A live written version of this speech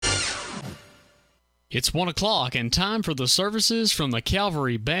It's 1 o'clock and time for the services from the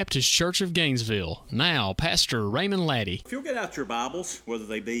Calvary Baptist Church of Gainesville. Now, Pastor Raymond Laddie. If you'll get out your Bibles, whether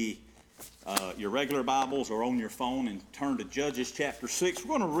they be your regular Bibles or on your phone, and turn to Judges chapter 6,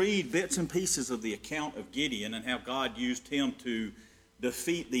 we're going to read bits and pieces of the account of Gideon and how God used him to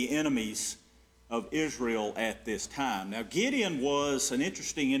defeat the enemies of Israel at this time. Now, Gideon was an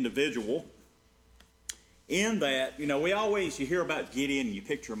interesting individual in that, you hear about Gideon, you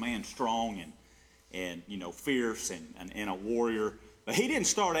picture a man strong and fierce and a warrior. But he didn't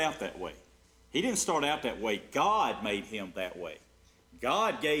start out that way. He didn't start out that way. God made him that way.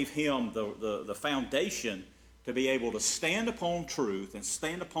 God gave him the foundation to be able to stand upon truth and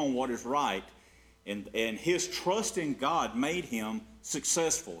stand upon what is right. And his trust in God made him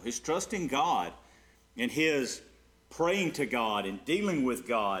successful. His trust in God and his praying to God and dealing with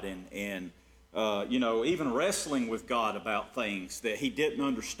God and even wrestling with God about things that he didn't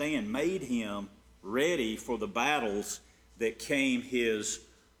understand made him ready for the battles that came his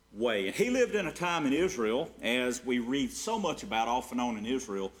way. And he lived in a time in Israel, as we read so much about off and on in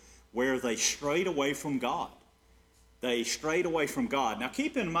Israel, where they strayed away from God. They strayed away from God. Now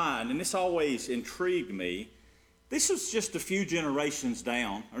keep in mind, and this always intrigued me, this is just a few generations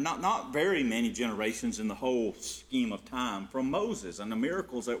down, or not very many generations in the whole scheme of time, from Moses and the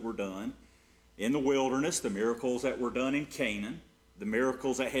miracles that were done in the wilderness, the miracles that were done in Canaan, the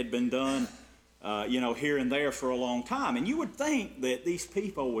miracles that had been done here and there for a long time. And you would think that these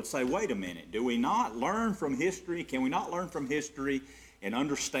people would say, wait a minute, do we not learn from history? Can we not learn from history and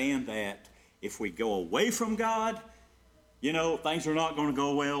understand that if we go away from God, things are not going to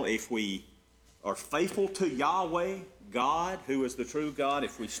go well? If we are faithful to Yahweh, God, who is the true God,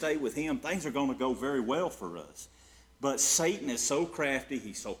 if we stay with Him, things are going to go very well for us. But Satan is so crafty,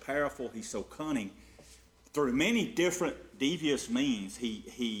 he's so powerful, he's so cunning. Through many different devious means,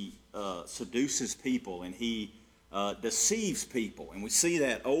 he seduces people and he deceives people. And we see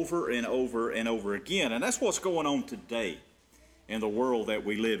that over and over and over again. And that's what's going on today in the world that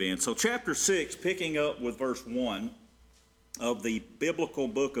we live in. So chapter 6, picking up with verse 1 of the biblical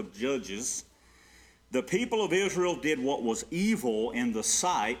book of Judges, the people of Israel did what was evil in the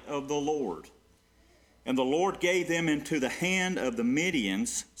sight of the Lord. And the Lord gave them into the hand of the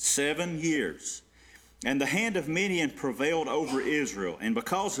Midians 7 years. And the hand of Midian prevailed over Israel. And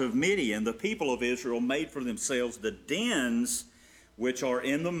because of Midian, the people of Israel made for themselves the dens which are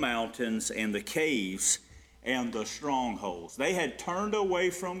in the mountains and the caves and the strongholds. They had turned away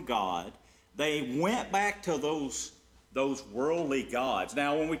from God. They went back to those worldly gods.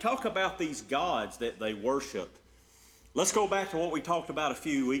 Now, when we talk about these gods that they worshiped, let's go back to what we talked about a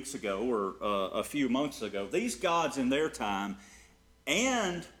few weeks ago or a few months ago. These gods in their time,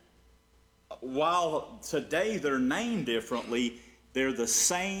 and while today they're named differently, they're the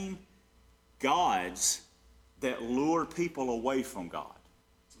same gods that lure people away from God,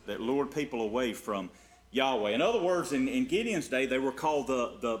 that lured people away from Yahweh. In other words, in Gideon's day, they were called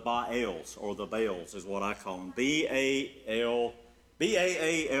the Baals, or the Baals is what I call them, B-A-A-L-S.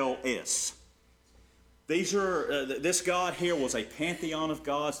 This God here was a pantheon of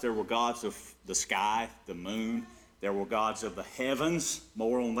gods. There were gods of the sky, the moon. There were gods of the heavens.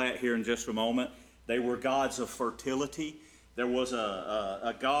 More on that here in just a moment. They were gods of fertility. There was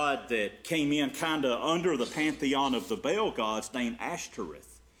a god that came in kind of under the pantheon of the Baal gods named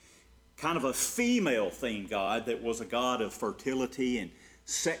Ashtoreth. Kind of a female-themed god that was a god of fertility and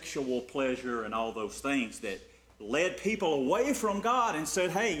sexual pleasure and all those things that led people away from God and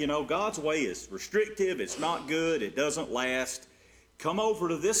said, hey, God's way is restrictive, it's not good, it doesn't last. Come over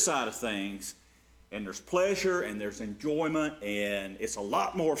to this side of things, and there's pleasure and there's enjoyment, and it's a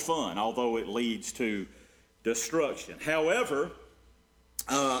lot more fun, although it leads to destruction. However,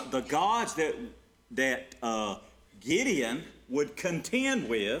 the gods that Gideon would contend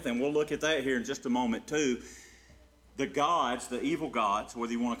with, and we'll look at that here in just a moment too, the gods, the evil gods,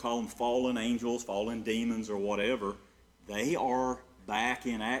 whether you want to call them fallen angels, fallen demons, or whatever, they are back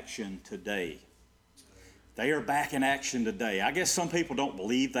in action today. They are back in action today. I guess some people don't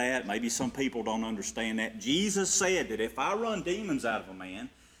believe that. Maybe some people don't understand that. Jesus said that if I run demons out of a man,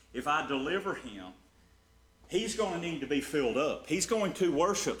 if I deliver him, he's going to need to be filled up. He's going to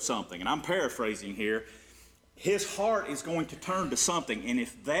worship something. And I'm paraphrasing here. His heart is going to turn to something. And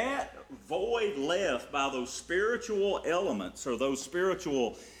if that void left by those spiritual elements or those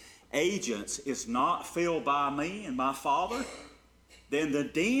spiritual agents is not filled by me and my Father, then the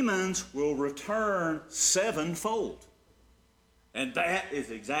demons will return sevenfold. And that is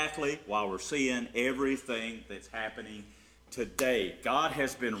exactly why we're seeing everything that's happening today. God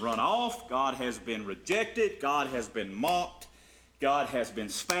has been run off. God has been rejected. God has been mocked. God has been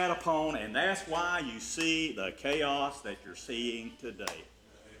spat upon, and that's why you see the chaos that you're seeing today.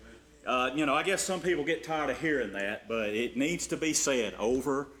 I guess some people get tired of hearing that, but it needs to be said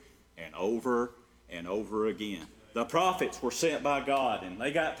over and over and over again. The prophets were sent by God, and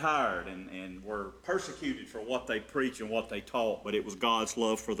they got tired and were persecuted for what they preached and what they taught, but it was God's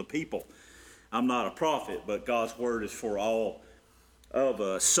love for the people. I'm not a prophet, but God's word is for all of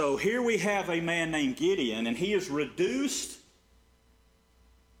us. So here we have a man named Gideon, and he is reduced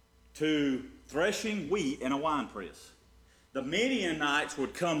to threshing wheat in a winepress. The Midianites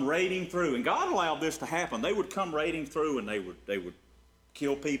would come raiding through, and God allowed this to happen. They would come raiding through, and they would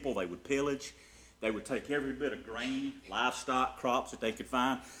kill people, they would pillage, they would take every bit of grain, livestock, crops that they could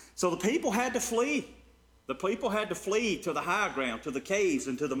find. So the people had to flee. The people had to flee to the high ground, to the caves,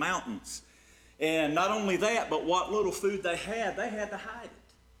 and to the mountains. And not only that, but what little food they had to hide it.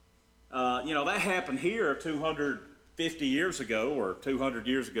 That happened here 250 years ago or 200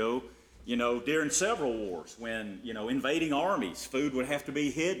 years ago, during several wars when, invading armies, food would have to be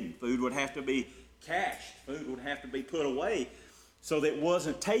hidden, food would have to be cached, food would have to be put away so that it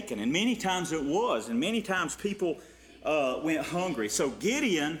wasn't taken. And many times it was, and many times people went hungry. So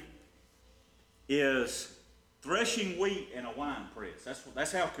Gideon is threshing wheat in a wine press.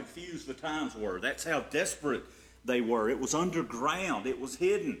 That's how confused the times were. That's how desperate they were. It was underground. It was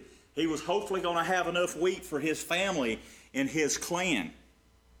hidden. He was hopefully going to have enough wheat for his family and his clan.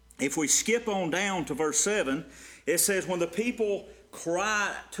 If we skip on down to verse 7, it says, when the people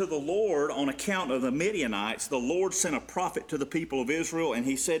cried to the Lord on account of the Midianites, the Lord sent a prophet to the people of Israel, and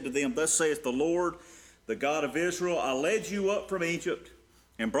he said to them, thus saith the Lord, the God of Israel, I led you up from Egypt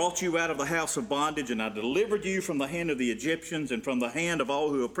and brought you out of the house of bondage, and I delivered you from the hand of the Egyptians and from the hand of all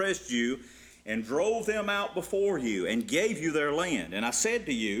who oppressed you, and drove them out before you, and gave you their land. And I said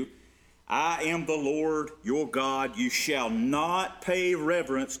to you, I am the Lord your God. You shall not pay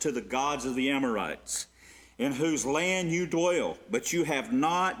reverence to the gods of the Amorites, in whose land you dwell, but you have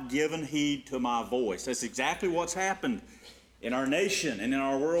not given heed to my voice. That's exactly what's happened in our nation and in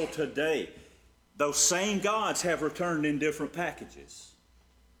our world today. Those same gods have returned in different packages.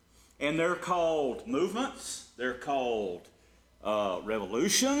 And they're called movements, they're called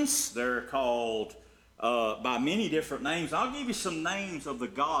revolutions, they're called by many different names. I'll give you some names of the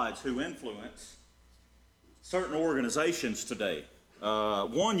gods who influence certain organizations today.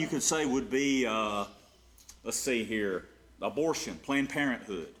 One you could say would be, let's see here, abortion, Planned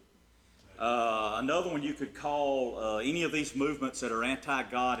Parenthood. Another one you could call any of these movements that are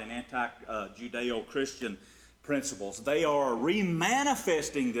anti-God and anti-Judeo-Christian principles. They are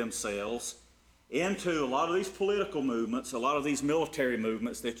remanifesting themselves into a lot of these political movements, a lot of these military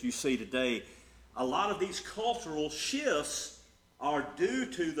movements that you see today. A lot of these cultural shifts are due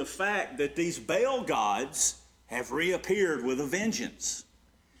to the fact that these Baal gods have reappeared with a vengeance.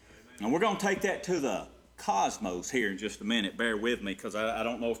 And we're going to take that to the cosmos here in just a minute. Bear with me, because I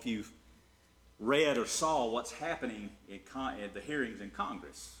don't know if you've read or saw what's happening at the hearings in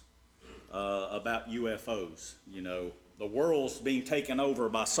Congress about UFOs. The world's being taken over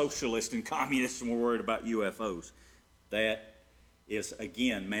by socialists and communists, and we're worried about UFOs. That is,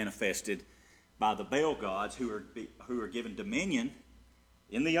 again, manifested by the Baal gods who are given dominion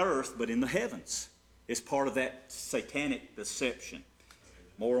in the earth, but in the heavens. It's part of that satanic deception.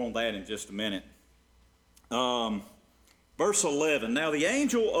 More on that in just a minute. Verse 11, now the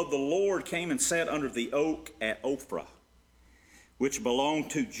angel of the Lord came and sat under the oak at Ophrah, which belonged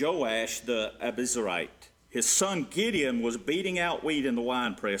to Joash the Abiezrite. His son Gideon was beating out wheat in the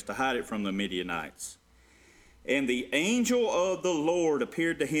winepress to hide it from the Midianites. And the angel of the Lord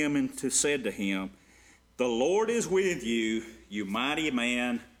appeared to him and said to him, the Lord is with you, you mighty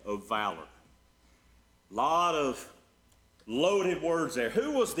man of valor. Lot of loaded words there.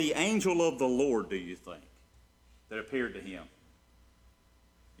 Who was the angel of the Lord, do you think, that appeared to him?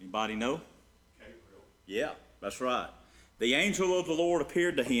 Anybody know? Gabriel. Yeah, that's right. The angel of the Lord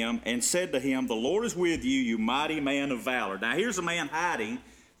appeared to him and said to him, the Lord is with you, you mighty man of valor. Now here's a man hiding,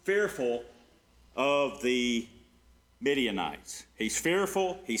 fearful of the Midianites. He's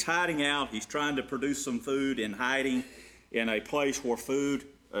fearful, he's hiding out, he's trying to produce some food and hiding in a place where food,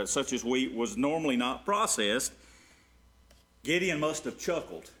 such as wheat, was normally not processed. Gideon must have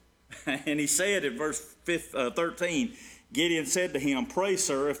chuckled. And he said in verse 13, Gideon said to him, pray,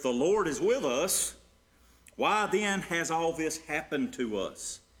 sir, if the Lord is with us, why then has all this happened to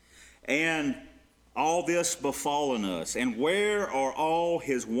us? And all this befallen us? And where are all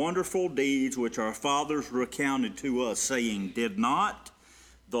his wonderful deeds which our fathers recounted to us, saying, did not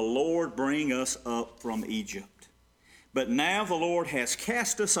the Lord bring us up from Egypt? But now the Lord has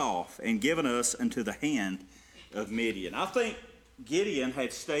cast us off and given us into the hand of Midian. I think Gideon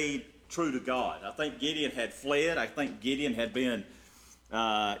had stayed true to God. I think Gideon had fled. I think Gideon had been,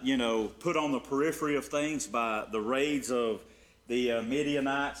 put on the periphery of things by the raids of the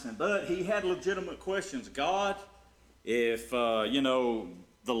Midianites. But he had legitimate questions. God, if,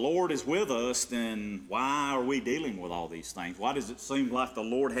 the Lord is with us, then why are we dealing with all these things? Why does it seem like the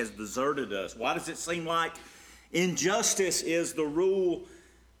Lord has deserted us? Why does it seem like injustice is the rule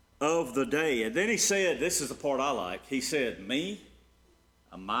of the day? And then he said, this is the part I like, he said, me,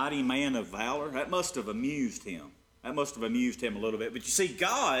 a mighty man of valor. That must have amused him. That must have amused him a little bit. But you see,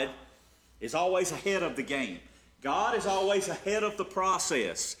 God is always ahead of the game. God is always ahead of the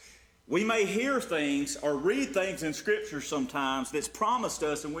process. We may hear things or read things in Scripture sometimes that's promised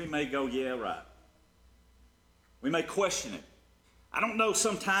us, and we may go, yeah, right. We may question it. I don't know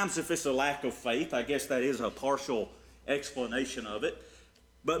sometimes if it's a lack of faith. I guess that is a partial explanation of it.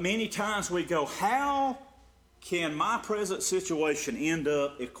 But many times we go, how can my present situation end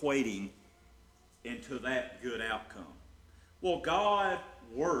up equating into that good outcome? Well, God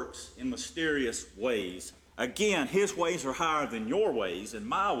works in mysterious ways. Again, His ways are higher than your ways and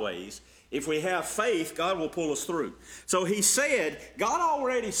my ways. If we have faith, God will pull us through. So he said, God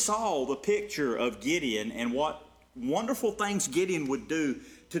already saw the picture of Gideon and what wonderful things Gideon would do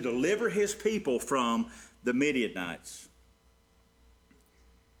to deliver his people from the Midianites.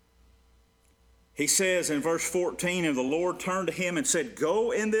 He says in verse 14, and the Lord turned to him and said,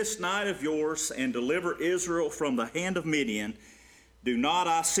 go in this night of yours and deliver Israel from the hand of Midian. Do not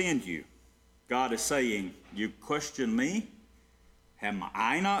I send you? God is saying, you question me? Am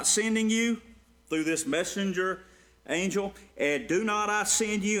I not sending you through this messenger angel? And do not I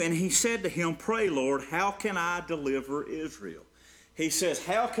send you? And he said to him, pray, Lord, how can I deliver Israel? He says,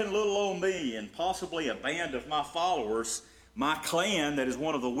 how can little old me and possibly a band of my followers, my clan that is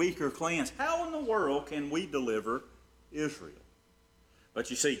one of the weaker clans, how in the world can we deliver Israel? But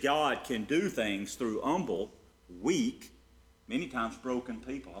you see, God can do things through humble, weak, many times broken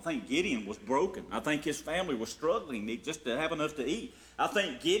people. I think Gideon was broken. I think his family was struggling just to have enough to eat. I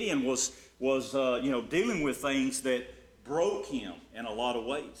think Gideon was dealing with things that broke him in a lot of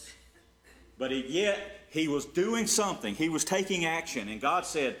ways. But yet he was doing something. He was taking action. And God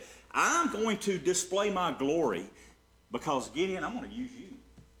said, I'm going to display my glory because, Gideon, I'm going to use you.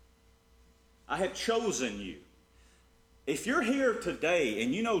 I have chosen you. If you're here today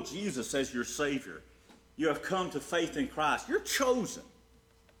and you know Jesus as your Savior, you have come to faith in Christ, you're chosen.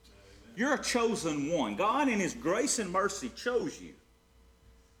 You're a chosen one. God in His grace and mercy chose you.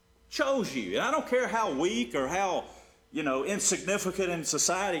 Chose you. And I don't care how weak or how, insignificant in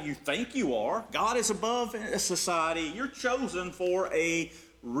society you think you are. God is above society. You're chosen for a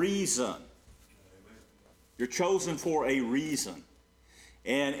reason. You're chosen for a reason.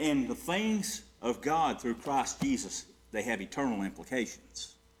 And the things of God through Christ Jesus, they have eternal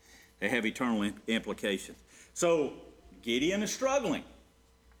implications. They have eternal implications. So Gideon is struggling.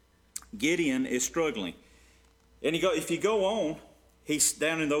 Gideon is struggling. And if you go on, he's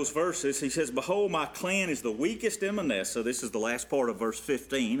down in those verses, he says, behold, my clan is the weakest in Manasseh. So this is the last part of verse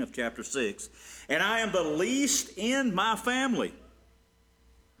 15 of chapter 6. And I am the least in my family.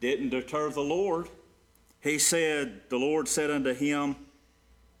 Didn't deter the Lord. He said, the Lord said unto him,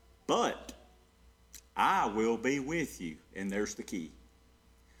 but I will be with you. And there's the key.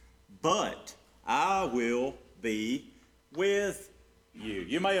 But I will be with you.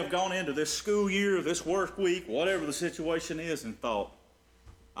 You may have gone into this school year, this work week, whatever the situation is, and thought,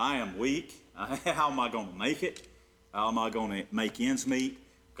 I am weak. How am I going to make it? How am I going to make ends meet?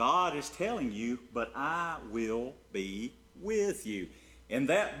 God is telling you, but I will be with you. And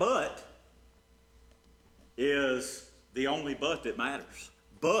that but is the only but that matters.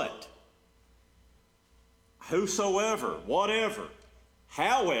 But whosoever, whatever,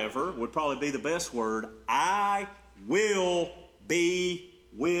 however, would probably be the best word, I will be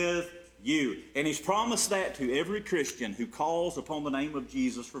with you. And He's promised that to every Christian who calls upon the name of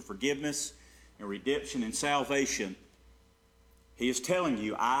Jesus for forgiveness and redemption and salvation. He is telling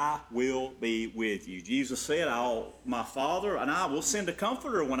you, I will be with you. Jesus said, my Father and I will send a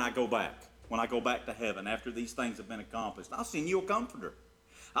comforter when I go back to heaven after these things have been accomplished. I'll send you a comforter.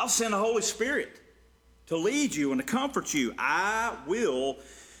 I'll send the Holy Spirit to lead you and to comfort you. I will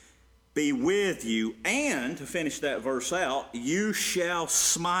be with you. And to finish that verse out, you shall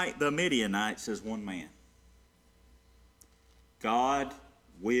smite the Midianites as one man. God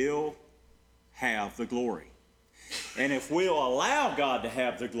will have the glory. And if we'll allow God to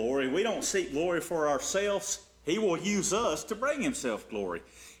have the glory, we don't seek glory for ourselves. He will use us to bring Himself glory.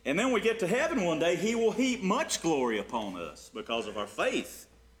 And then we get to heaven one day, He will heap much glory upon us because of our faith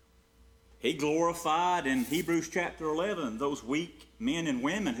He glorified in Hebrews chapter 11 those weak men and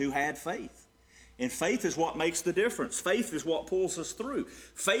women who had faith. And faith is what makes the difference. Faith is what pulls us through.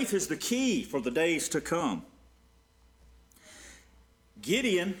 Faith is the key for the days to come.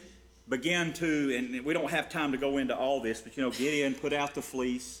 Gideon began to, and we don't have time to go into all this, but Gideon put out the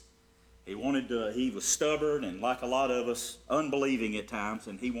fleece. He was stubborn and, like a lot of us, unbelieving at times,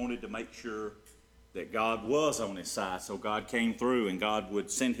 and he wanted to make sure that God was on his side. So God came through and God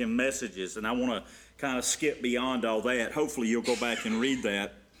would send him messages. And I want to kind of skip beyond all that. Hopefully you'll go back and read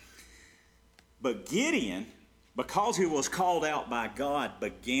that. But Gideon, because he was called out by God,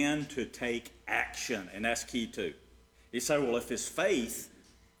 began to take action. And that's key too. You say, well, if it's faith,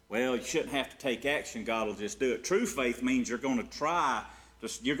 well, you shouldn't have to take action. God will just do it. True faith means you're going to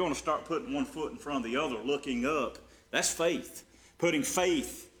you're going to start putting one foot in front of the other, looking up. That's faith. Putting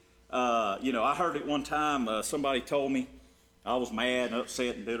faith. I heard it one time, somebody told me, I was mad and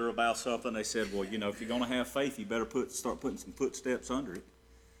upset and bitter about something. They said, well, if you're going to have faith, you better start putting some footsteps under it.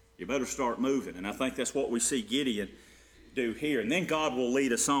 You better start moving. And I think that's what we see Gideon do here. And then God will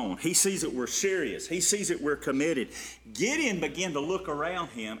lead us on. He sees that we're serious. He sees that we're committed. Gideon began to look around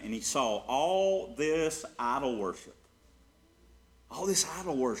him and he saw all this idol worship. All this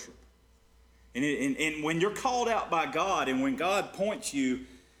idol worship. And when you're called out by God and when God points you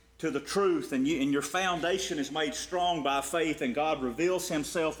to the truth and your foundation is made strong by faith and God reveals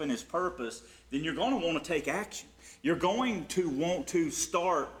himself in his purpose, then you're going to want to take action. You're going to want to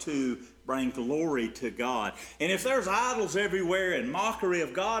start to bring glory to God. And if there's idols everywhere and mockery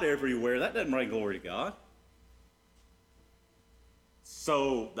of God everywhere, that doesn't bring glory to God.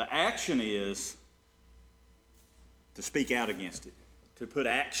 So the action is to speak out against it, to put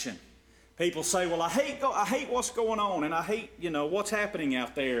action. People say, well, I hate what's going on, and I hate, what's happening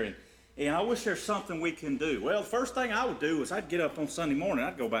out there, and I wish there's something we can do. Well, the first thing I would do is I'd get up on Sunday morning,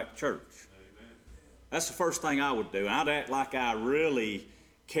 I'd go back to church. Amen. That's the first thing I would do. I'd act like I really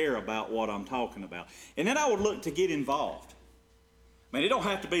care about what I'm talking about. And then I would look to get involved. I mean, it don't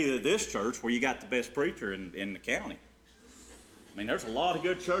have to be this church where you got the best preacher in the county. I mean, there's a lot of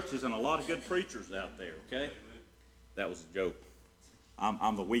good churches and a lot of good preachers out there, okay? That was a joke.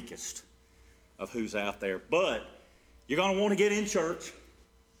 I'm the weakest of who's out there. But you're going to want to get in church,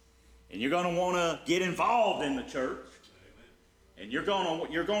 and you're going to want to get involved in the church, and you're going to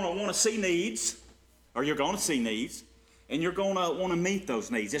want to see needs, and you're going to want to meet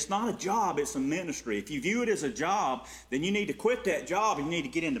those needs. It's not a job, it's a ministry. If you view it as a job, then you need to quit that job and you need to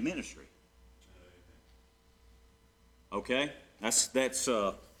get into ministry. Okay? That's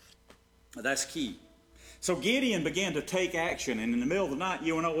key. So Gideon began to take action, and in the middle of the night,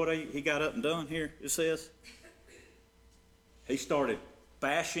 you know what he got up and done here, it says? He started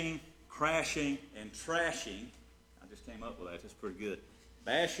bashing, crashing, and trashing. I just came up with that. That's pretty good.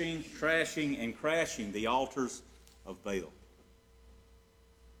 Bashing, trashing, and crashing the altars of Baal.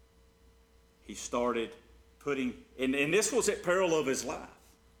 He started putting, and this was at peril of his life.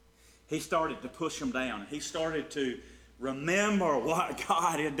 He started to push them down. He started to remember what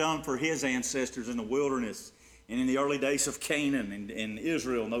God had done for his ancestors in the wilderness and in the early days of Canaan and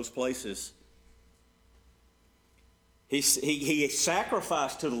Israel and those places. He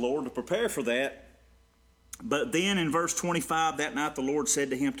sacrificed to the Lord to prepare for that. But then in verse 25, that night the Lord said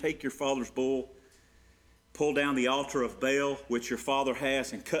to him, take your father's bull, pull down the altar of Baal, which your father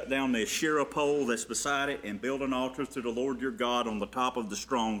has, and cut down the Asherah pole that's beside it, and build an altar to the Lord your God on the top of the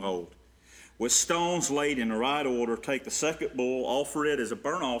stronghold. With stones laid in the right order, take the second bull, offer it as a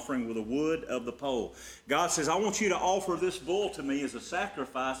burnt offering with the wood of the pole. God says, I want you to offer this bull to me as a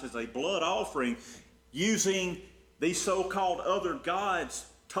sacrifice, as a blood offering, using these so-called other gods,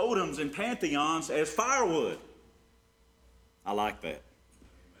 totems and pantheons as firewood. I like that.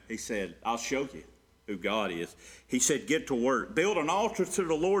 He said, I'll show you who God is. He said, get to work. Build an altar to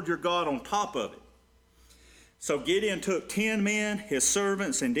the Lord your God on top of it. So Gideon took 10 men, his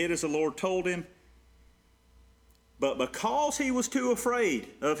servants, and did as the Lord told him. But because he was too afraid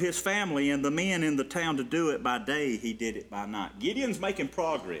of his family and the men in the town to do it by day, he did it by night. Gideon's making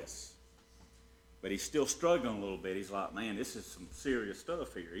progress, but he's still struggling a little bit. He's like, man, this is some serious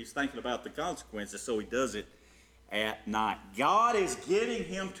stuff here. He's thinking about the consequences, so he does it at night. God is getting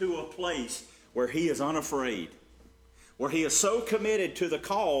him to a place where he is unafraid, where he is so committed to the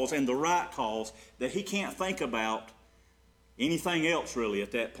cause and the right cause that he can't think about anything else really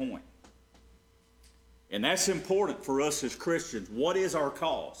at that point. And that's important for us as Christians. What is our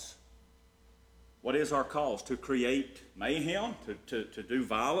cause? What is our cause? To create mayhem? To do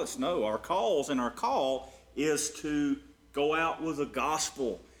violence? No, our cause and our call is to go out with the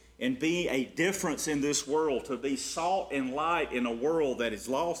gospel and be a difference in this world, to be salt and light in a world that has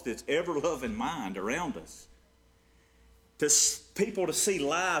lost its ever-loving mind around us. People to see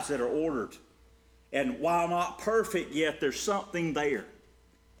lives that are ordered. And while not perfect, yet there's something there.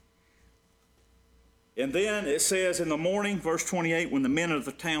 And then it says in the morning, verse 28, when the men of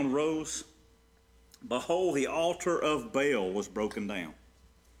the town rose, behold, the altar of Baal was broken down.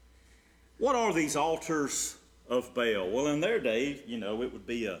 What are these altars of Baal? Well, in their day, it would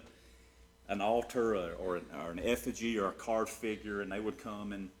be an altar or an effigy or a carved figure, and they would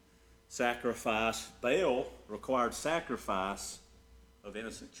come and sacrifice. Baal required sacrifice of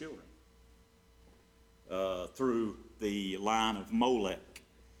innocent children through the line of Molech.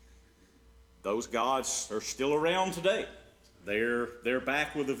 Those gods are still around today. They're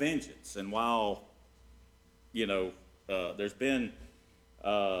back with a vengeance. And while there's been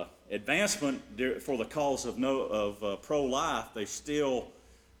advancement for the cause of pro-life, they still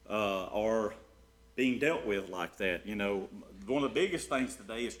are being dealt with like that. One of the biggest things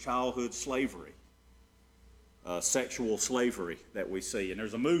today is childhood slavery, sexual slavery that we see. And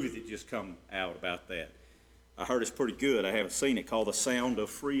there's a movie that just come out about that. I heard it's pretty good. I haven't seen it, called The Sound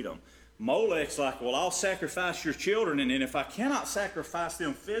of Freedom. Molech's like, well, I'll sacrifice your children, and then if I cannot sacrifice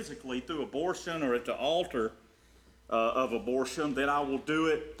them physically through abortion or at the altar of abortion, then I will do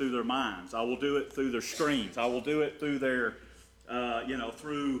it through their minds. I will do it through their screens. I will do it through their,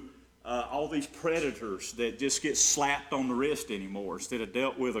 through all these predators that just get slapped on the wrist anymore instead of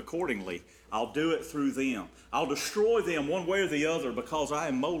dealt with accordingly. I'll do it through them. I'll destroy them one way or the other because I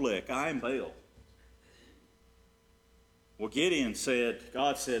am Molech, I am Baal. Well,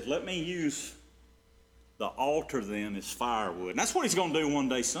 God said, let me use the altar then as firewood. And that's what he's going to do one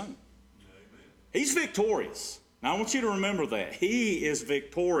day soon. Amen. He's victorious. Now, I want you to remember that. He is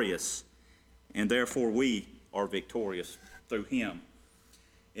victorious, and therefore we are victorious through him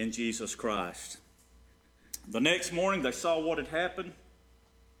in Jesus Christ. The next morning, they saw what had happened.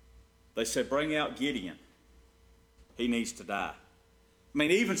 They said, bring out Gideon. He needs to die. I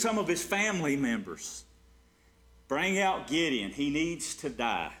mean, even some of his family members. Bring out Gideon. He needs to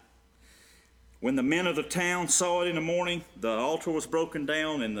die. When the men of the town saw it in the morning, the altar was broken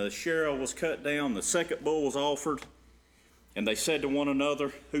down and the Asherah was cut down. The second bull was offered. And they said to one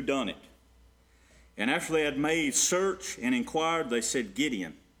another, who done it? And after they had made search and inquired, they said,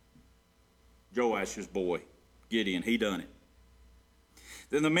 Gideon, Joash's boy, Gideon, he done it.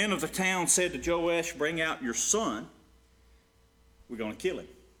 Then the men of the town said to Joash, bring out your son. We're going to kill him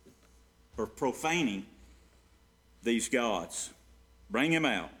for profaning these gods. Bring him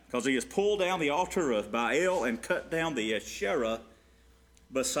out, because he has pulled down the altar of Baal and cut down the Asherah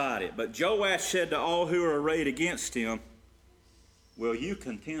beside it. But Joash said to all who are arrayed against him, will you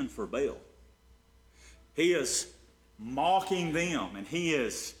contend for Baal? He is mocking them, and he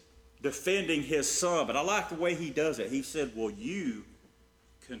is defending his son. But I like the way he does it. He said, will you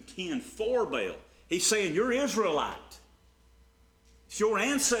contend for Baal? He's saying, you're Israelite. It's your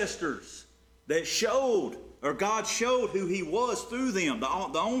ancestors that showed, or God showed who he was through them,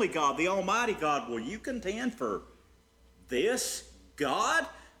 the only God, the Almighty God. Will you contend for this God?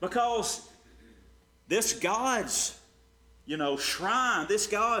 Because this God's, shrine, this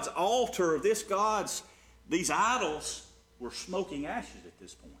God's altar, these idols were smoking ashes at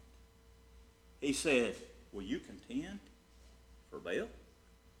this point. He said, will you contend for Baal?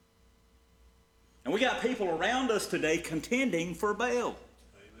 And we got people around us today contending for Baal.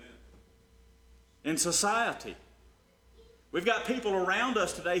 In society. We've got people around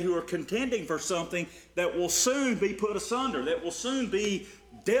us today who are contending for something that will soon be put asunder, that will soon be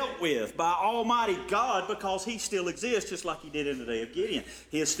dealt with by Almighty God, because he still exists just like he did in the day of Gideon.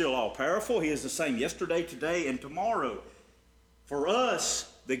 He is still all-powerful. He is the same yesterday, today, and tomorrow. For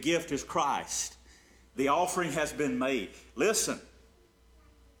us, the gift is Christ. The offering has been made. Listen,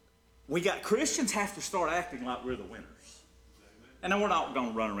 Christians have to start acting like we're the winners. And then we're not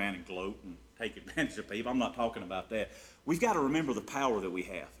going to run around and gloat and take advantage of people. I'm not talking about that. We've got to remember the power that we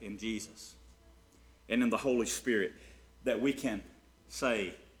have in Jesus and in the Holy Spirit, that we can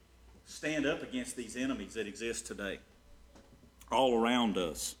stand up against these enemies that exist today all around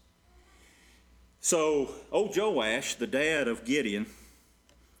us. So, old Joash, the dad of Gideon,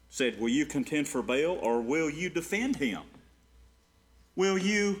 said, will you contend for Baal, or will you defend him? Will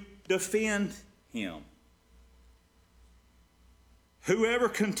you defend him? Whoever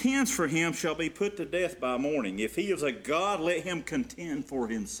contends for him shall be put to death by morning. If he is a god, let him contend for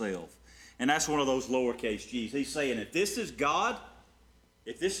himself. And that's one of those lowercase g's. He's saying, if this is God,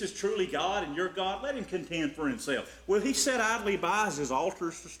 if this is truly God and your God, let him contend for himself. Will he sit idly by as his altar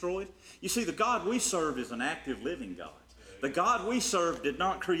is destroyed? You see, the God we serve is an active, living God. The God we serve did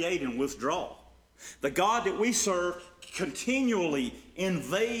not create and withdraw. The God that we serve continually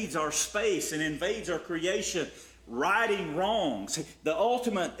invades our space and invades our creation, righting wrongs. The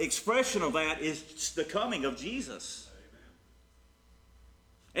ultimate expression of that is the coming of Jesus.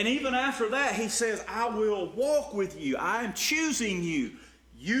 And even after that, he says, I will walk with you. I am choosing you.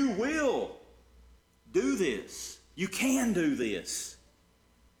 You will do this. You can do this.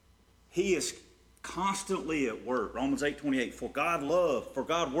 He is constantly at work. Romans 8:28, for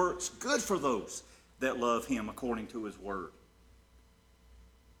God works good for those that love him according to his word.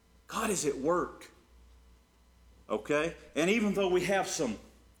 God is at work. Okay? And even though we have some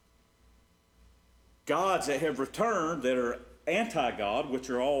gods that have returned that are anti-God,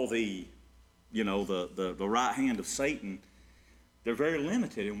 which are all the right hand of Satan, they're very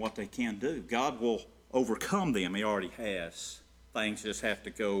limited in what they can do. God will overcome them. He already has. Things just have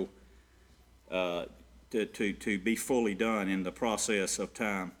to go to be fully done in the process of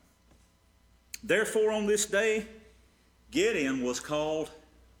time. Therefore, on this day, Gideon was called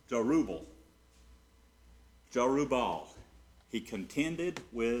Jerubbaal. He contended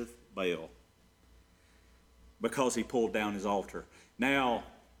with Baal because he pulled down his altar. Now,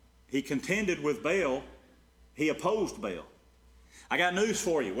 he contended with Baal. He opposed Baal. I got news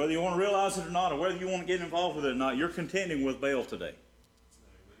for you. Whether you want to realize it or not, or whether you want to get involved with it or not, you're contending with Baal today.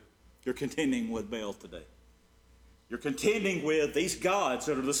 You're contending with Baal today. You're contending with these gods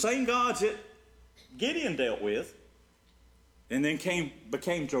that are the same gods that Gideon dealt with, and then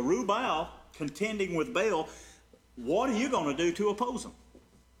became Jerubbaal, contending with Baal. What are you going to do to oppose them?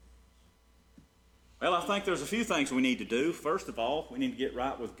 Well, I think there's a few things we need to do. First of all, we need to get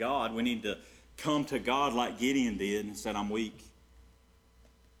right with God. We need to come to God like Gideon did and said, I'm weak.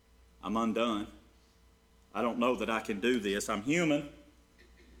 I'm undone. I don't know that I can do this. I'm human.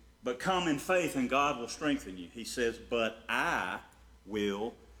 But come in faith and God will strengthen you. He says, but I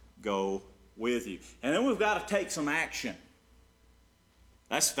will go with you. And then we've got to take some action.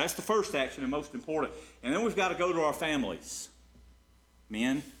 That's the first action and most important. And then we've got to go to our families.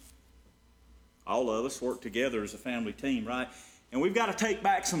 Men, all of us work together as a family team, right? And we've got to take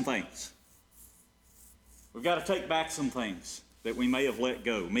back some things. We've got to take back some things that we may have let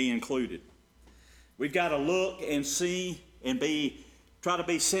go, me included. We've got to look and see and try to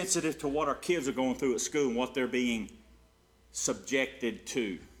be sensitive to what our kids are going through at school and what they're being subjected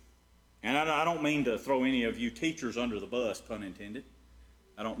to. And I don't mean to throw any of you teachers under the bus, pun intended.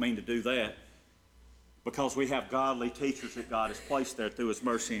 I don't mean to do that, because we have godly teachers that God has placed there through his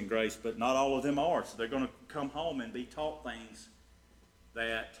mercy and grace, but not all of them are. So they're going to come home and be taught things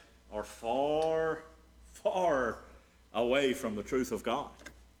that are far, far away from the truth of God.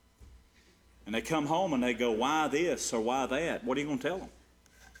 And they come home and they go, why this or why that? What are you going to tell them?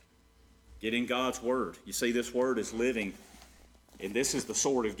 Get in God's word. You see, this word is living, and this is the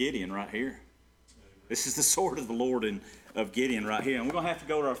sword of Gideon right here. This is the sword of the Lord of Gideon right here. And we're going to have to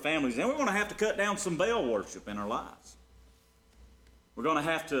go to our families, and we're going to have to cut down some Baal worship in our lives. We're going to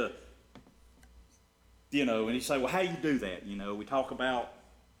have to, and you say, well, how do you do that? We talk about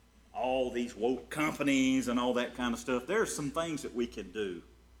all these woke companies and all that kind of stuff. There are some things that we can do.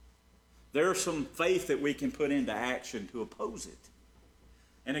 There are some faith that we can put into action to oppose it.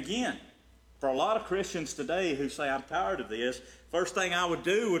 And again, for a lot of Christians today who say, I'm tired of this, first thing I would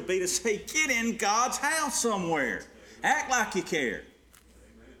do would be to say, get in God's house somewhere. Act like you care.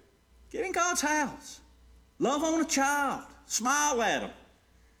 Get in God's house. Love on a child. Smile at them.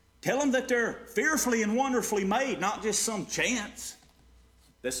 Tell them that they're fearfully and wonderfully made, not just some chance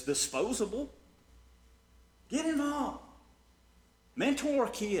that's disposable. Get involved. Mentor a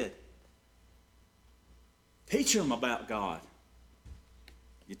kid. Teach them about God.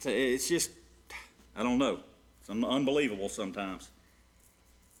 It's just, I don't know. It's unbelievable sometimes.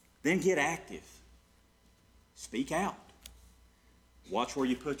 Then get active. Speak out. Watch where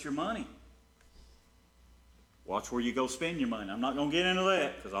you put your money. Watch where you go spend your money. I'm not going to get into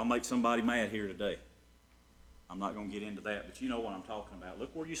that because I'll make somebody mad here today. I'm not going to get into that, but you know what I'm talking about.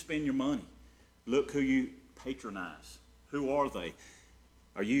 Look where you spend your money. Look who you patronize. Who are they?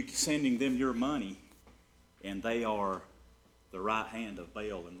 Are you sending them your money and they are the right hand of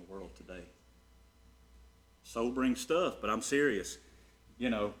Baal in the world today? Sobering stuff, but I'm serious.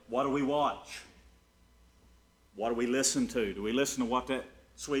 What do we watch? What do we listen to? Do we listen to what that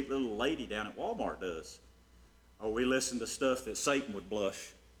sweet little lady down at Walmart does? Or we listen to stuff that Satan would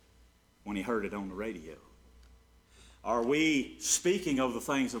blush when he heard it on the radio? Are we speaking of the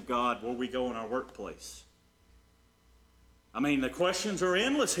things of God where we go in our workplace? I mean, the questions are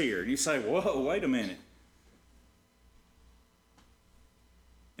endless here. And you say, whoa, wait a minute.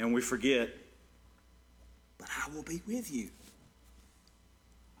 And we forget, but I will be with you.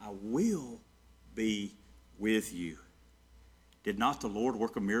 I will be with you. Did not the Lord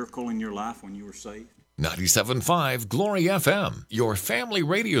work a miracle in your life when you were saved? 97.5 Glory FM, your family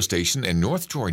radio station in North Georgia.